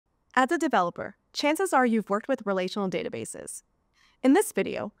As a developer, chances are you've worked with relational databases. In this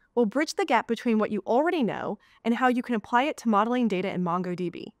video, we'll bridge the gap between what you already know and how you can apply it to modeling data in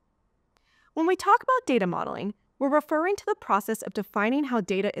MongoDB. When we talk about data modeling, we're referring to the process of defining how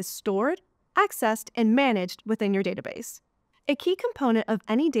data is stored, accessed, and managed within your database. A key component of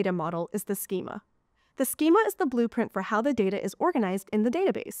any data model is the schema. The schema is the blueprint for how the data is organized in the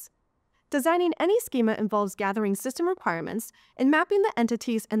database. Designing any schema involves gathering system requirements and mapping the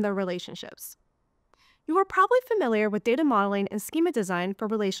entities and their relationships. You are probably familiar with data modeling and schema design for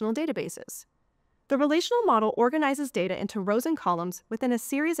relational databases. The relational model organizes data into rows and columns within a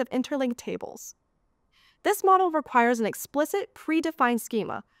series of interlinked tables. This model requires an explicit, predefined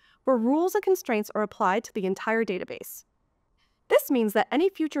schema where rules and constraints are applied to the entire database. This means that any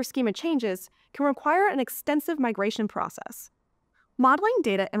future schema changes can require an extensive migration process. Modeling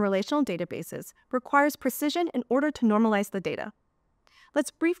data in relational databases requires precision in order to normalize the data.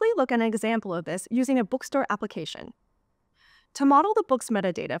 Let's briefly look at an example of this using a bookstore application. To model the books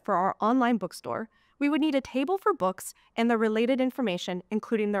metadata for our online bookstore, we would need a table for books and the related information,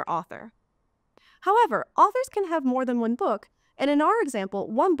 including their author. However, authors can have more than one book, and in our example,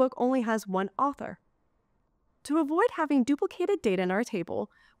 one book only has one author. To avoid having duplicated data in our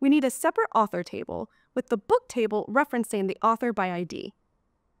table, we need a separate author table, with the book table referencing the author by ID.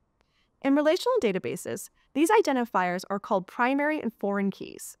 In relational databases, these identifiers are called primary and foreign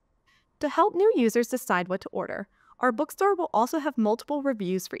keys. To help new users decide what to order, our bookstore will also have multiple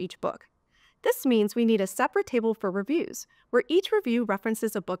reviews for each book. This means we need a separate table for reviews, where each review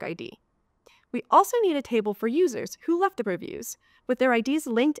references a book ID. We also need a table for users who left the reviews, with their IDs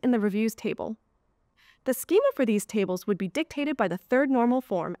linked in the reviews table. The schema for these tables would be dictated by the third normal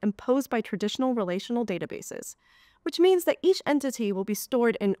form imposed by traditional relational databases, which means that each entity will be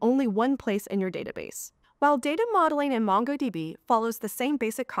stored in only one place in your database. While data modeling in MongoDB follows the same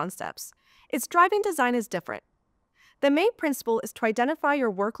basic concepts, its driving design is different. The main principle is to identify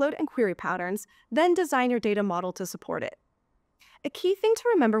your workload and query patterns, then design your data model to support it. A key thing to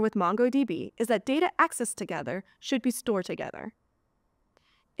remember with MongoDB is that data accessed together should be stored together.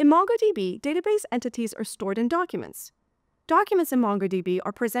 In MongoDB, database entities are stored in documents. Documents in MongoDB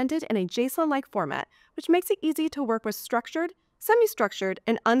are presented in a JSON-like format, which makes it easy to work with structured, semi-structured,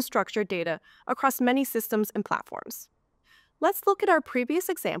 and unstructured data across many systems and platforms. Let's look at our previous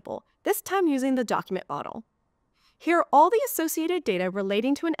example, this time using the document model. Here, all the associated data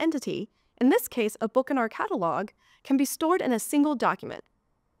relating to an entity, in this case a book in our catalog, can be stored in a single document.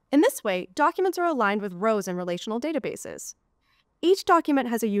 In this way, documents are aligned with rows in relational databases. Each document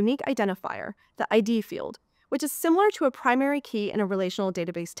has a unique identifier, the ID field, which is similar to a primary key in a relational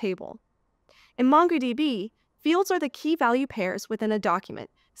database table. In MongoDB, fields are the key value pairs within a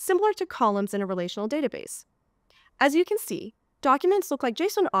document, similar to columns in a relational database. As you can see, documents look like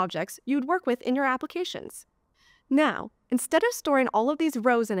JSON objects you'd work with in your applications. Now, instead of storing all of these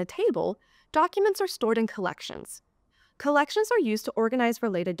rows in a table, documents are stored in collections. Collections are used to organize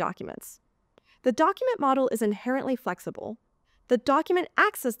related documents. The document model is inherently flexible. The document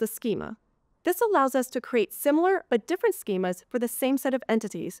acts as the schema. This allows us to create similar but different schemas for the same set of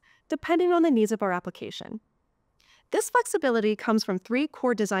entities, depending on the needs of our application. This flexibility comes from three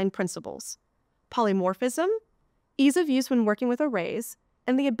core design principles: polymorphism, ease of use when working with arrays,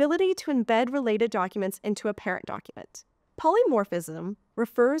 and the ability to embed related documents into a parent document. Polymorphism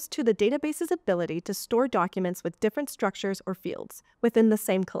refers to the database's ability to store documents with different structures or fields within the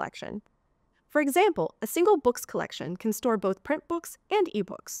same collection. For example, a single books collection can store both print books and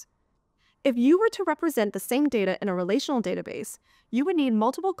ebooks. If you were to represent the same data in a relational database, you would need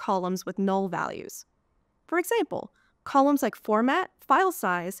multiple columns with null values. For example, columns like format, file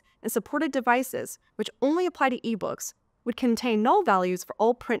size, and supported devices, which only apply to ebooks, would contain null values for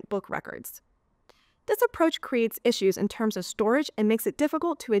all print book records. This approach creates issues in terms of storage and makes it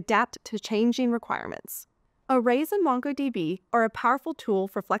difficult to adapt to changing requirements. Arrays in MongoDB are a powerful tool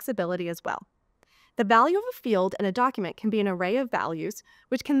for flexibility as well. The value of a field in a document can be an array of values,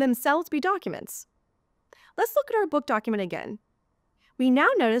 which can themselves be documents. Let's look at our book document again. We now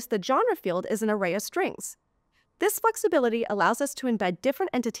notice the genre field is an array of strings. This flexibility allows us to embed different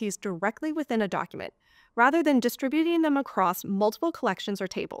entities directly within a document, rather than distributing them across multiple collections or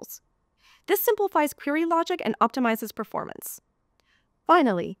tables. This simplifies query logic and optimizes performance.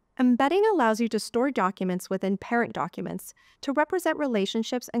 Finally, embedding allows you to store documents within parent documents to represent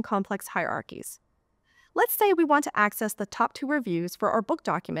relationships and complex hierarchies. Let's say we want to access the top 2 reviews for our book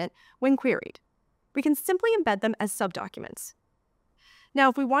document when queried. We can simply embed them as subdocuments. Now,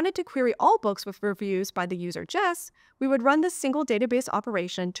 if we wanted to query all books with reviews by the user Jess, we would run this single database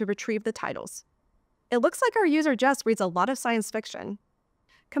operation to retrieve the titles. It looks like our user Jess reads a lot of science fiction.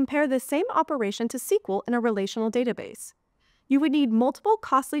 Compare the same operation to SQL in a relational database. You would need multiple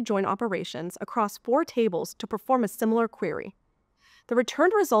costly join operations across 4 tables to perform a similar query. The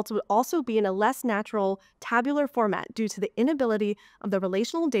returned results would also be in a less natural, tabular format due to the inability of the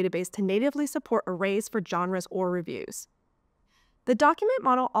relational database to natively support arrays for genres or reviews. The document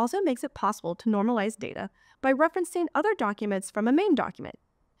model also makes it possible to normalize data by referencing other documents from a main document.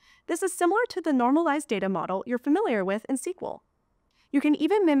 This is similar to the normalized data model you're familiar with in SQL. You can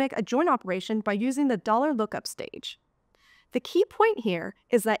even mimic a join operation by using the $lookup stage. The key point here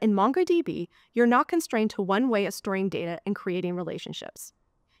is that in MongoDB, you're not constrained to one way of storing data and creating relationships.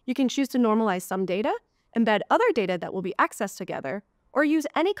 You can choose to normalize some data, embed other data that will be accessed together, or use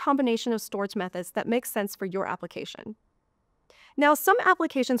any combination of storage methods that makes sense for your application. Now, some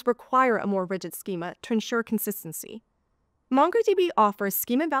applications require a more rigid schema to ensure consistency. MongoDB offers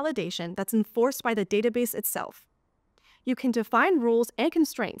schema validation that's enforced by the database itself. You can define rules and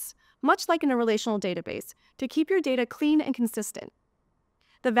constraints, much like in a relational database, to keep your data clean and consistent.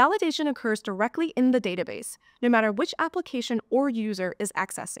 The validation occurs directly in the database, no matter which application or user is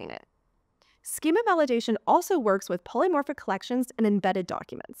accessing it. Schema validation also works with polymorphic collections and embedded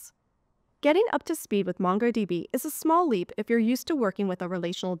documents. Getting up to speed with MongoDB is a small leap if you're used to working with a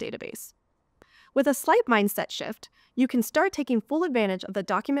relational database. With a slight mindset shift, you can start taking full advantage of the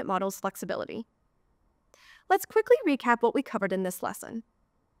document model's flexibility. Let's quickly recap what we covered in this lesson.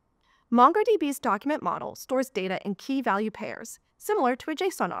 MongoDB's document model stores data in key value pairs, similar to a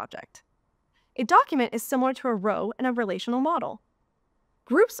JSON object. A document is similar to a row in a relational model.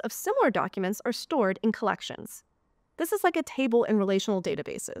 Groups of similar documents are stored in collections. This is like a table in relational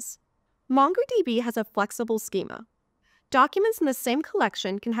databases. MongoDB has a flexible schema. Documents in the same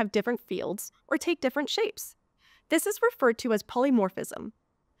collection can have different fields or take different shapes. This is referred to as polymorphism.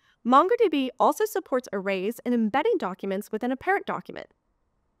 MongoDB also supports arrays and embedding documents within a parent document.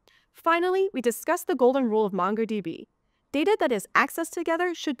 Finally, we discussed the golden rule of MongoDB. Data that is accessed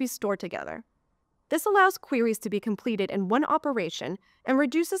together should be stored together. This allows queries to be completed in one operation and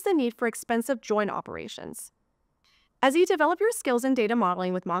reduces the need for expensive join operations. As you develop your skills in data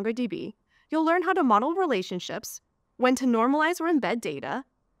modeling with MongoDB, you'll learn how to model relationships, when to normalize or embed data,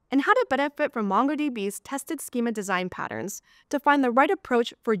 and how to benefit from MongoDB's tested schema design patterns to find the right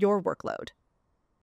approach for your workload.